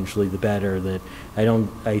kids, potentially the better. That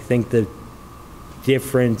I think the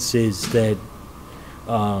difference is that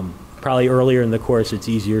probably earlier in the course it's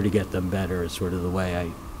easier to get them better, is sort of the way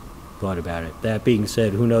I thought about it. That being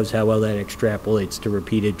said, who knows how well that extrapolates to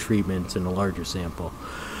repeated treatments in a larger sample.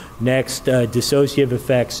 Next, dissociative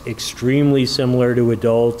effects, extremely similar to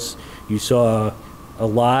adults. You saw a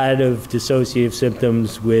lot of dissociative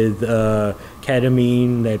symptoms with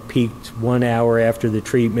ketamine that peaked 1 hour after the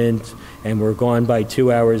treatment and were gone by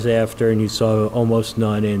 2 hours after, and you saw almost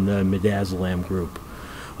none in the midazolam group.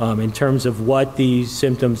 In terms of what these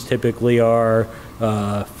symptoms typically are,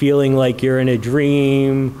 feeling like you're in a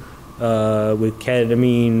dream with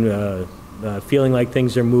ketamine, feeling like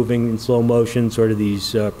things are moving in slow motion, sort of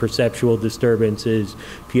these perceptual disturbances,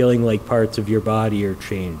 feeling like parts of your body are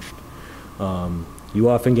changed. You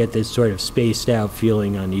often get this sort of spaced out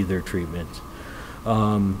feeling on either treatment.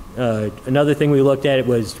 Another thing we looked at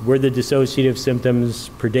was, were the dissociative symptoms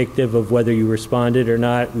predictive of whether you responded or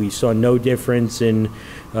not? We saw no difference in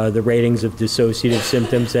the ratings of dissociative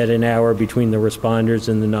symptoms at an hour between the responders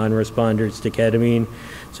and the non-responders to ketamine.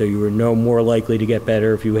 So you were no more likely to get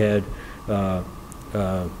better if you had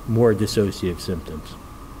more dissociative symptoms.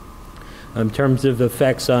 In terms of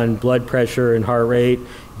effects on blood pressure and heart rate,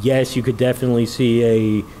 yes, you could definitely see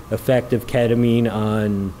a effect of ketamine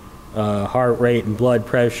on heart rate and blood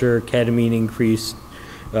pressure. Ketamine increased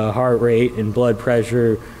heart rate and blood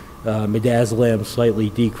pressure. Midazolam slightly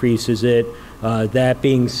decreases it. That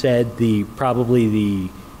being said, probably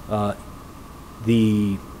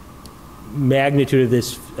the magnitude of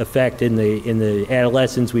this effect in the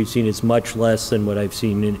adolescents we've seen is much less than what I've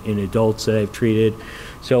seen in adults that I've treated.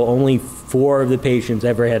 So only 4 of the patients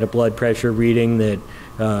ever had a blood pressure reading that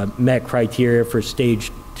met criteria for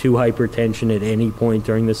stage 2 hypertension at any point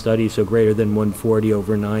during the study, so greater than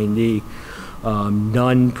 140/90.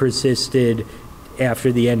 None persisted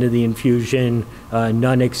after the end of the infusion.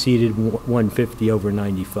 None exceeded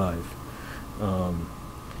 150/95.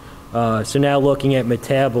 So now looking at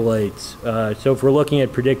metabolites. So if we're looking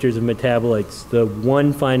at predictors of metabolites, the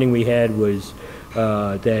one finding we had was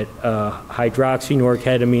that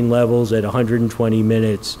hydroxynorketamine levels at 120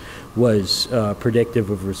 minutes was predictive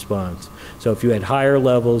of response. So if you had higher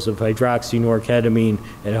levels of hydroxynorketamine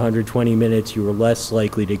at 120 minutes, you were less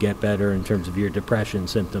likely to get better in terms of your depression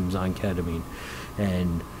symptoms on ketamine.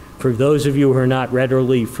 And For those of you who are not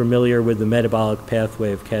readily familiar with the metabolic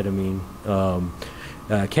pathway of ketamine,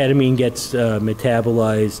 ketamine gets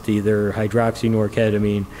metabolized either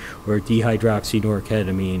hydroxynorketamine or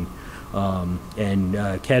dehydroxynorketamine. And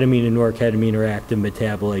ketamine and norketamine are active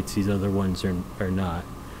metabolites. These other ones are not.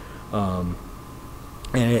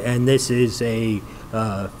 And this is a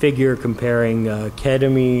figure comparing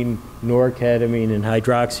ketamine, norketamine, and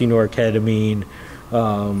hydroxynorketamine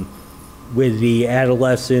with the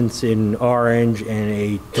adolescents in orange and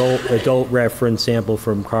a adult reference sample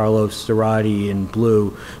from Carlos Starati in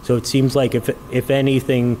blue. So it seems like if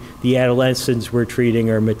anything, the adolescents we're treating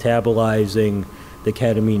are metabolizing the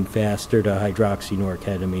ketamine faster to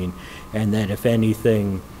hydroxynorketamine, and that if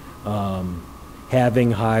anything,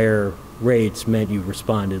 having higher rates meant you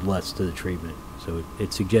responded less to the treatment. So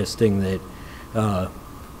it's suggesting that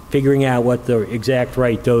figuring out what the exact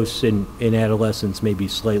right dose in adolescents may be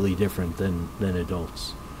slightly different than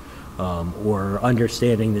adults. Or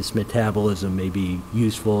understanding this metabolism may be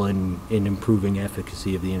useful in improving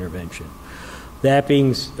efficacy of the intervention. That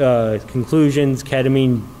being conclusions,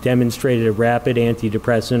 ketamine demonstrated a rapid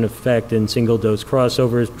antidepressant effect in single-dose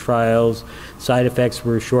crossover trials. Side effects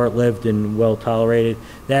were short-lived and well-tolerated.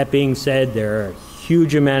 That being said, there are a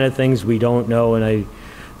huge amount of things we don't know, and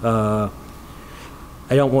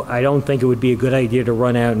I don't think it would be a good idea to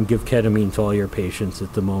run out and give ketamine to all your patients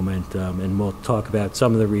at the moment, and we'll talk about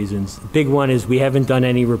some of the reasons. The big one is we haven't done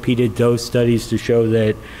any repeated dose studies to show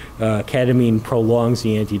that ketamine prolongs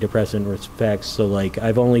the antidepressant effects. So like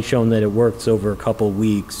I've only shown that it works over a couple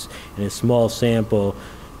weeks in a small sample.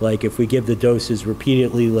 Like if we give the doses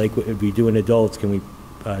repeatedly like we do in adults, can we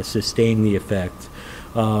sustain the effect?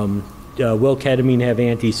 Will ketamine have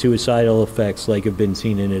anti-suicidal effects like have been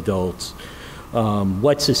seen in adults?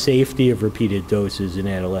 What's the safety of repeated doses in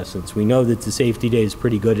adolescents? We know that the safety data is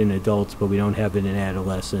pretty good in adults, but we don't have it in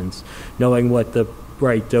adolescents. Knowing what the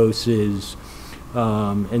right dose is.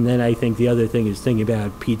 And then I think the other thing is thinking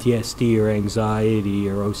about PTSD or anxiety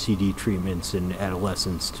or OCD treatments in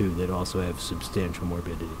adolescents too that also have substantial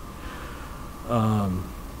morbidity. Can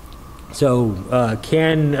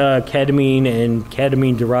ketamine and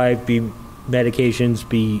ketamine-derived medications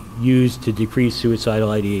be used to decrease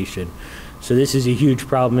suicidal ideation? So this is a huge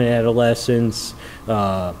problem in adolescents.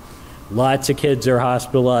 Lots of kids are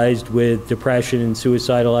hospitalized with depression and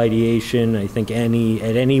suicidal ideation. I think at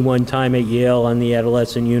any one time at Yale on the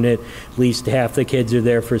adolescent unit, at least half the kids are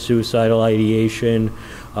there for suicidal ideation.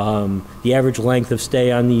 The average length of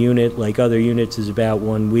stay on the unit, like other units, is about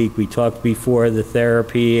 1 week. We talked before, the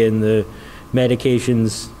therapy and the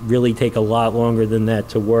medications really take a lot longer than that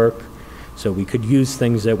to work. So we could use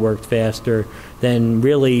things that worked faster. Then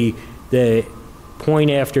really, the point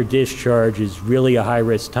after discharge is really a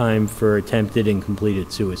high-risk time for attempted and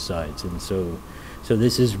completed suicides. And so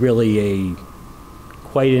this is really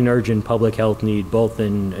quite an urgent public health need, both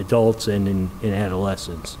in adults and in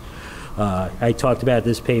adolescents. I talked about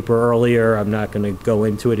this paper earlier. I'm not going to go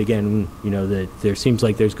into it again. You know, that there seems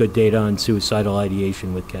like there's good data on suicidal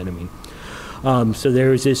ideation with ketamine. So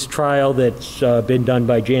there's this trial that's been done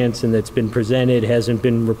by Janssen that's been presented, hasn't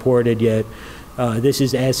been reported yet. This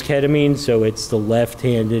is S-ketamine, so it's the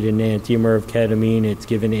left-handed enantiomer of ketamine. It's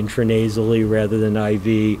given intranasally rather than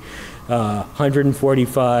IV.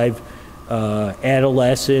 145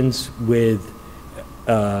 adolescents with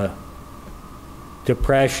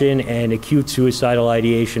depression and acute suicidal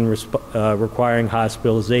ideation requiring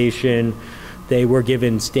hospitalization. They were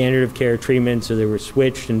given standard of care treatment, so they were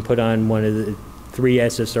switched and put on one of the 3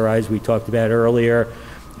 SSRIs we talked about earlier.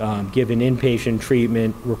 Given inpatient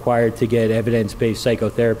treatment, required to get evidence-based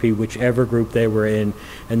psychotherapy, whichever group they were in,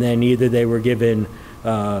 and then either they were given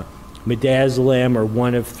midazolam or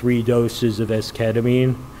one of 3 doses of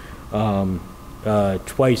S-ketamine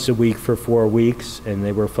twice a week for 4 weeks, and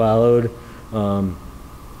they were followed.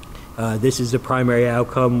 This is the primary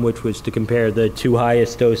outcome, which was to compare the 2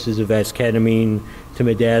 highest doses of S-ketamine to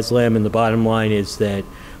midazolam, and the bottom line is that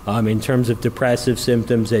in terms of depressive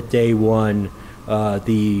symptoms at day 1,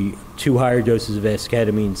 the 2 higher doses of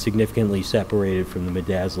S-ketamine significantly separated from the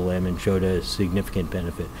midazolam and showed a significant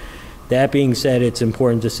benefit. That being said, it's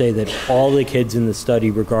important to say that all the kids in the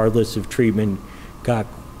study, regardless of treatment, got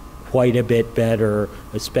quite a bit better,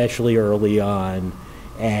 especially early on.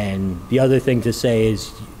 And the other thing to say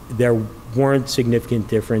is there weren't significant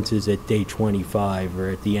differences at day 25 or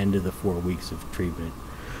at the end of the 4 weeks of treatment.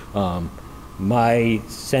 My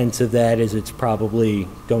sense of that is it's probably,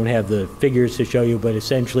 don't have the figures to show you, but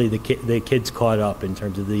essentially the kids caught up in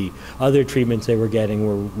terms of the other treatments they were getting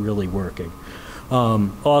were really working.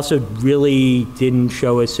 Also really didn't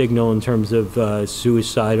show a signal in terms of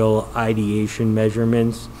suicidal ideation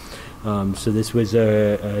measurements. So this was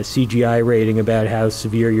a CGI rating about how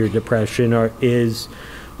severe your depression is.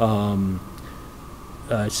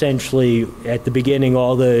 Essentially, at the beginning,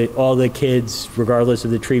 all the kids, regardless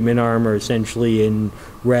of the treatment arm, are essentially in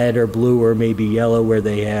red or blue or maybe yellow, where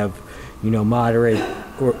they have,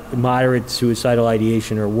 moderate suicidal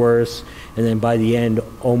ideation or worse. And then by the end,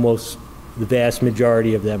 almost the vast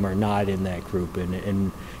majority of them are not in that group.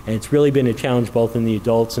 And it's really been a challenge both in the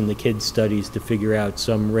adults and the kids studies to figure out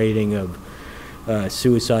some rating of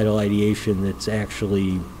suicidal ideation that's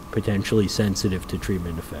actually potentially sensitive to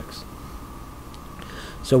treatment effects.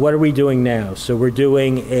 So what are we doing now? So we're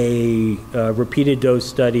doing a repeated dose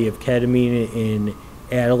study of ketamine in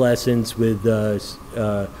adolescents with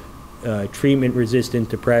treatment-resistant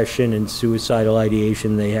depression and suicidal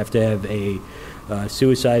ideation. They have to have a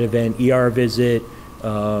suicide event, ER visit,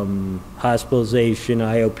 hospitalization,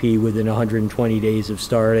 IOP within 120 days of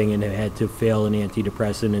starting, and have had to fail an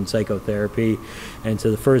antidepressant and psychotherapy. And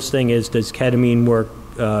so the first thing is, does ketamine work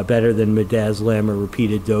better than midazolam or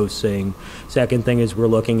repeated dosing? Second thing is we're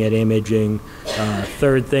looking at imaging.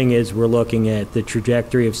 Third thing is we're looking at the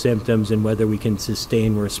trajectory of symptoms and whether we can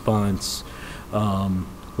sustain response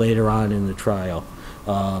later on in the trial.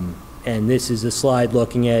 And this is a slide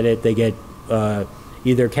looking at it. They get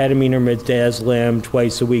either ketamine or midazolam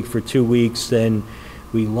twice a week for 2 weeks. Then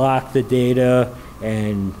we lock the data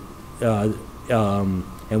and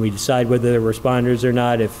we decide whether they're responders or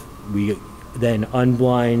not. If we then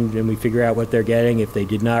unblind and we figure out what they're getting. If they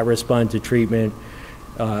did not respond to treatment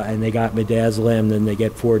and they got midazolam, then they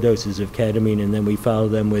get 4 doses of ketamine, and then we follow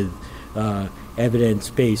them with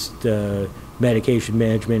evidence-based medication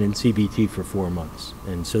management and CBT for 4 months.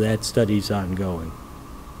 And so that study's ongoing.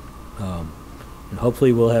 And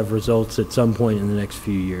hopefully we'll have results at some point in the next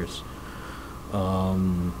few years. I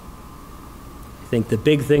think the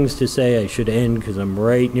big things to say, I should end because I'm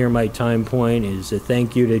right near my time point, is a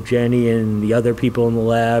thank you to Jenny and the other people in the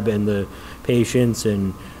lab and the patients.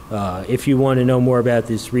 And if you want to know more about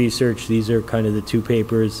this research, these are kind of the 2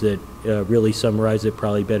 papers that really summarize it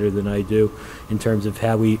probably better than I do in terms of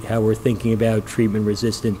how we're thinking about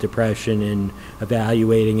treatment-resistant depression and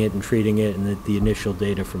evaluating it and treating it, and the initial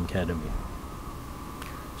data from ketamine.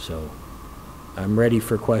 So I'm ready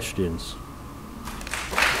for questions.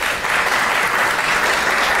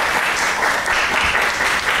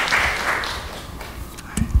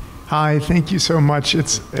 Hi, thank you so much.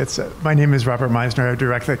 My name is Robert Meisner. I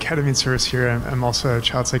direct the ketamine service here. I'm also a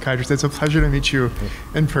child psychiatrist. It's a pleasure to meet you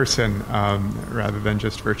in person rather than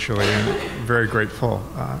just virtually, and very grateful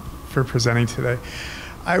for presenting today.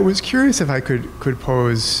 I was curious if I could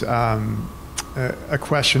pose a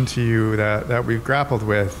question to you that we've grappled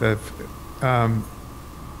with. When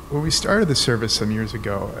we started the service some years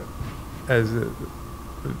ago, as the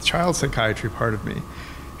child psychiatry part of me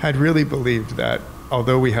had really believed that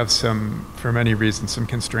although we have for many reasons, some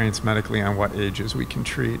constraints medically on what ages we can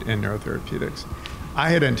treat in neurotherapeutics,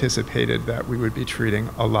 I had anticipated that we would be treating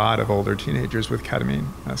a lot of older teenagers with ketamine,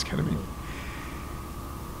 ketamine.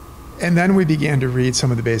 And then we began to read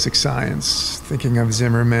some of the basic science, thinking of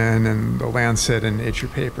Zimmerman and the Lancet and Nature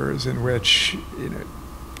papers, in which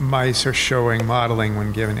mice are showing modeling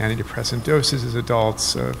when given antidepressant doses as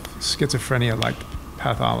adults of schizophrenia-like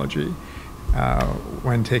pathology.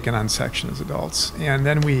 When taken on section as adults. And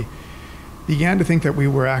then we began to think that we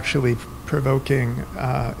were actually provoking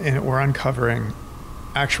or uncovering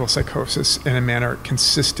actual psychosis in a manner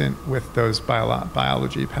consistent with those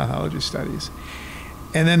biology, pathology studies.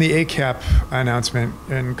 And then the ACAP announcement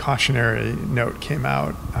and cautionary note came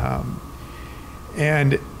out.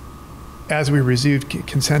 And as we reviewed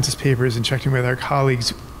consensus papers and checking with our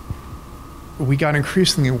colleagues, we got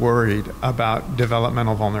increasingly worried about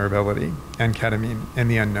developmental vulnerability and ketamine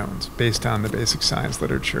and the unknowns based on the basic science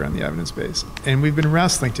literature and the evidence base. And we've been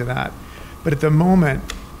wrestling to that, but at the moment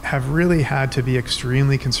have really had to be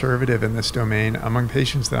extremely conservative in this domain among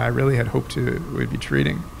patients that I really had hoped would be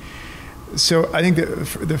treating. So I think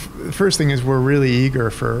the first thing is we're really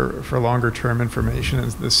eager for longer term information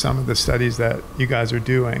and some of the studies that you guys are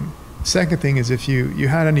doing. Second thing is if you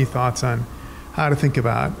had any thoughts on how to think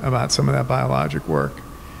about some of that biologic work.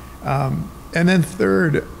 And then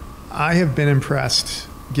third, I have been impressed,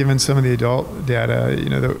 given some of the adult data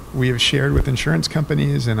that we have shared with insurance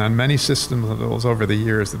companies and on many system levels over the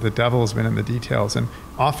years, that the devil has been in the details and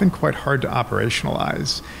often quite hard to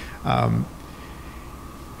operationalize,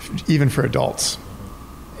 even for adults,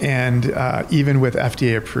 and even with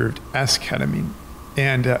FDA-approved S-ketamine.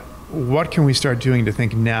 And what can we start doing to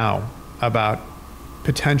think now about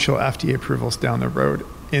potential FDA approvals down the road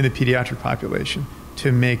in the pediatric population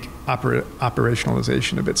to make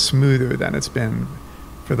operationalization a bit smoother than it's been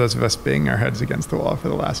for those of us banging our heads against the wall for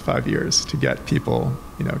the last 5 years to get people,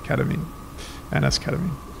 ketamine,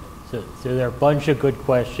 NS-ketamine. So there are a bunch of good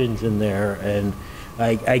questions in there, and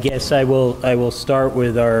I guess I will start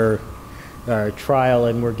with our trial,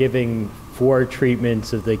 and we're giving 4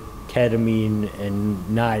 treatments of the ketamine and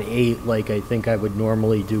not 8 like I think I would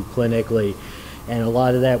normally do clinically. And a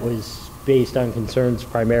lot of that was based on concerns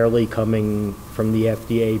primarily coming from the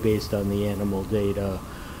FDA based on the animal data.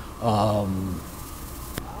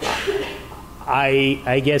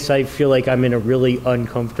 I guess I feel like I'm in a really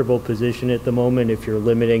uncomfortable position at the moment if you're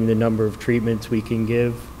limiting the number of treatments we can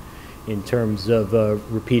give in terms of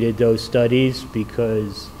repeated dose studies,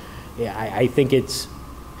 because I think it's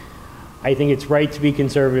right to be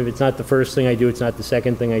conservative. It's not the first thing I do. It's not the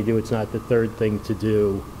second thing I do. It's not the third thing to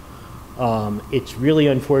do. It's really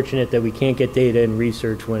unfortunate that we can't get data in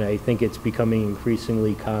research when I think it's becoming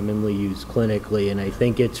increasingly commonly used clinically. And I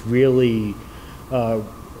think it's really,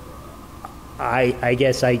 I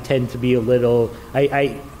guess I tend to be a little,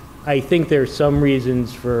 I think there's some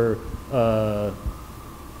reasons for,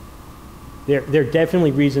 there are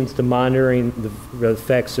definitely reasons to monitoring the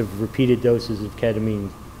effects of repeated doses of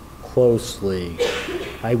ketamine closely.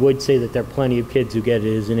 I would say that there are plenty of kids who get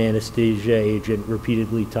it as an anesthesia agent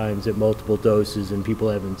repeatedly times at multiple doses, and people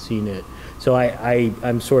haven't seen it. So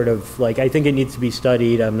I'm sort of like, I think it needs to be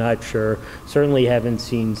studied. I'm not sure. Certainly haven't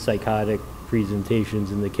seen psychotic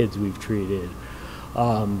presentations in the kids we've treated.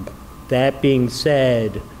 That being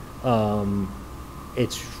said,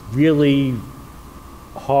 it's really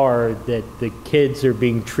hard that the kids are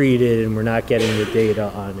being treated and we're not getting the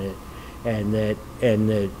data on it, and that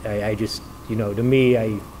I just, to me,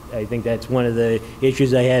 I think that's one of the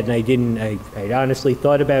issues I had, and I honestly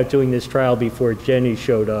thought about doing this trial before Jenny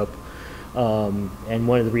showed up, and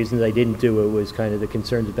one of the reasons I didn't do it was kind of the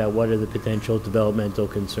concerns about what are the potential developmental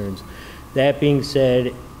concerns. That being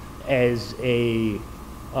said, as a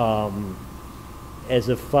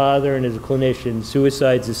father and as a clinician,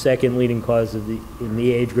 suicide's the second leading cause in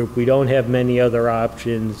the age group. We don't have many other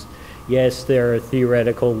options. Yes, there are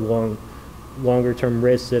theoretical longer-term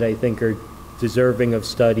risks that I think are deserving of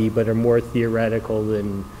study, but are more theoretical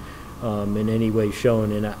than in any way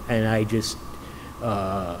shown. And I just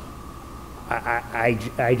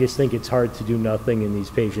think it's hard to do nothing in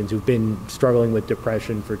these patients who've been struggling with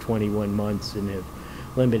depression for 21 months and have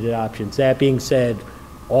limited options. That being said,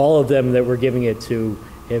 all of them that we're giving it to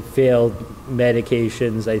have failed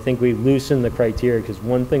medications. I think we've loosened the criteria, because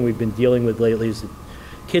one thing we've been dealing with lately is that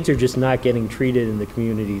kids are just not getting treated in the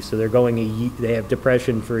community. So they're they have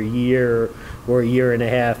depression for a year or a year and a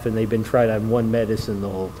half, and they've been tried on one medicine the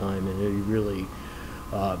whole time, and they're really,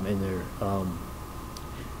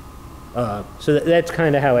 so that's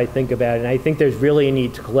kind of how I think about it. And I think there's really a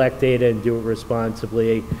need to collect data and do it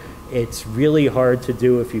responsibly. It's really hard to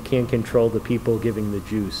do if you can't control the people giving the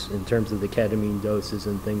juice in terms of the ketamine doses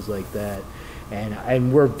and things like that.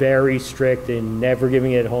 And we're very strict in never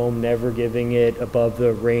giving it home, never giving it above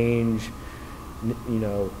the range.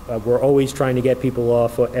 We're always trying to get people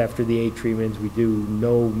off after the 8 treatments. We do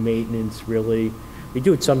no maintenance, really. We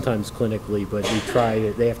do it sometimes clinically, but we try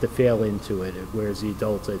it. They have to fail into it, whereas the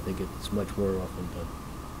adults, I think it's much more often done.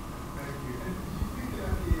 Thank you. And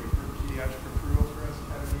do you think the FDA for pediatric approval for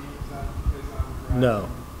ketamine is on the No.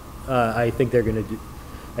 I think they're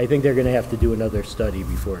going to have to do another study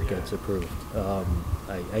before it gets approved.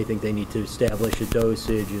 I think they need to establish a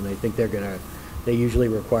dosage, and I think they usually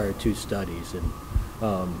require 2 studies. And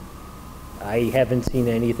I haven't seen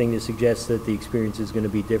anything to suggest that the experience is going to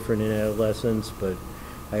be different in adolescents, but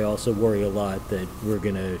I also worry a lot that we're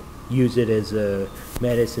going to use it as a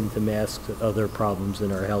medicine to mask other problems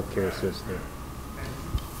in our healthcare system.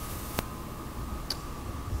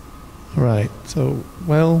 Right. So,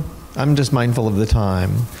 well, I'm just mindful of the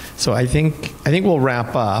time. So I think we'll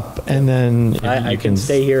wrap up, and then if I can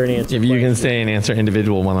stay here and answer If you can stay and answer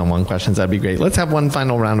individual one-on-one questions, that'd be great. Let's have one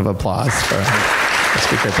final round of applause for our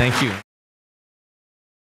speaker. Thank you.